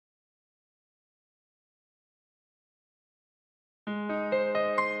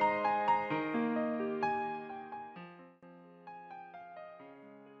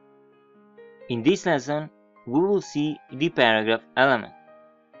In this lesson, we will see the paragraph element.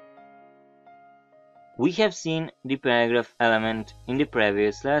 We have seen the paragraph element in the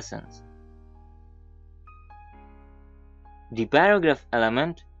previous lessons. The paragraph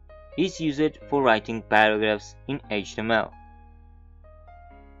element is used for writing paragraphs in HTML.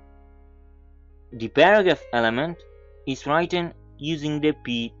 The paragraph element is written using the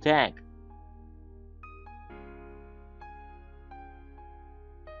p tag.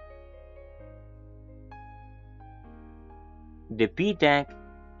 The p tag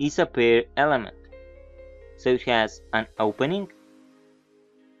is a pair element, so it has an opening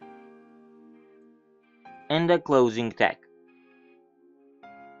and a closing tag.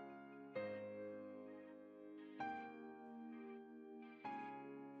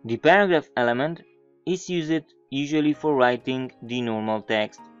 The paragraph element is used usually for writing the normal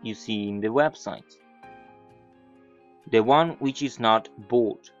text you see in the website, the one which is not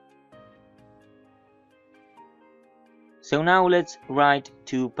bold. So now let's write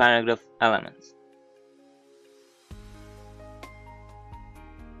two paragraph elements.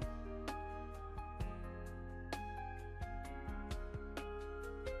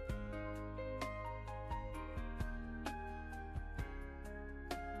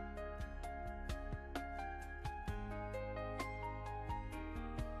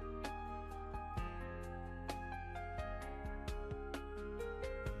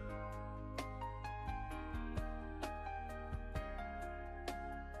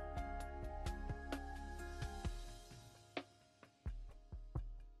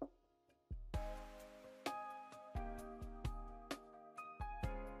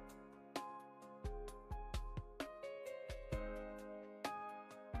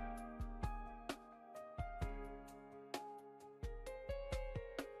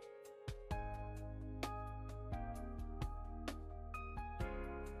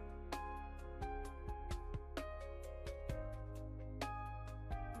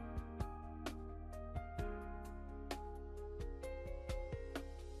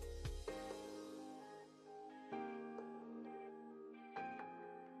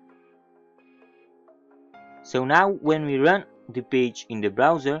 So now when we run the page in the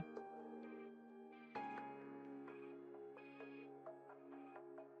browser,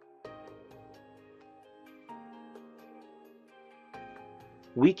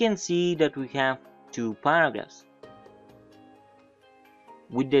 we can see that we have two paragraphs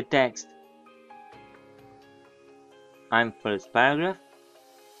with the text "I'm first paragraph"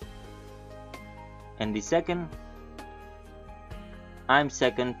 and the second "I'm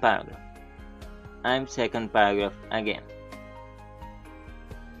second paragraph." I'm second paragraph again.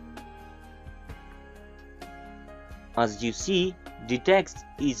 As you see, the text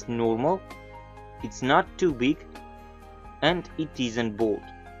is normal, it's not too big, and it isn't bold.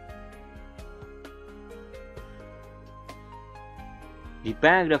 The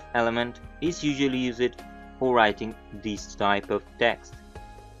paragraph element is usually used for writing this type of text.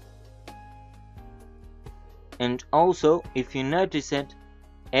 And also, if you notice it,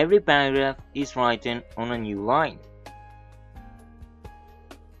 every paragraph is written on a new line.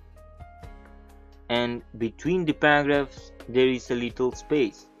 And between the paragraphs there is a little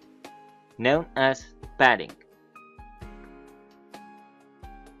space, known as padding.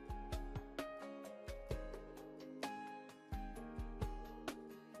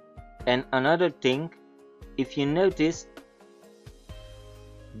 And another thing, if you notice,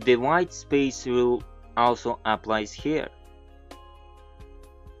 the white space rule also applies here.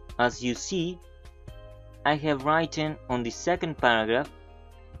 As you see, I have written on the second paragraph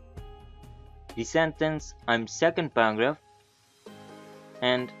the sentence "I'm second paragraph"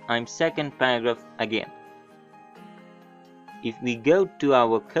 and "I'm second paragraph" again. If we go to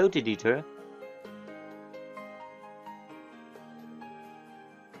our code editor,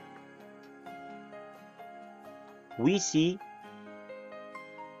 we see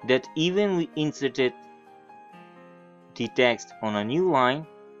that even we inserted the text on a new line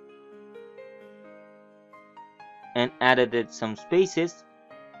and added some spaces,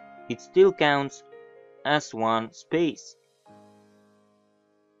 it still counts as one space.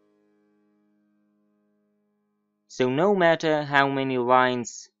 So no matter how many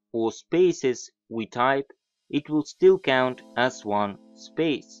lines or spaces we type, it will still count as one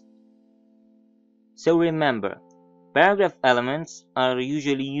space. So remember, paragraph elements are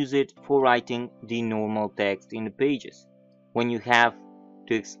usually used for writing the normal text in the pages, when you have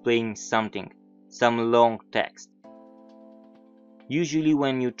to explain something, some long text. Usually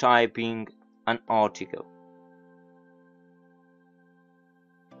when you're typing an article.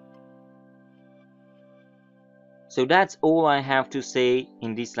 So that's all I have to say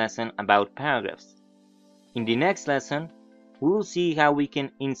in this lesson about paragraphs. In the next lesson, we will see how we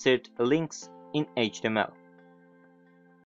can insert links in HTML.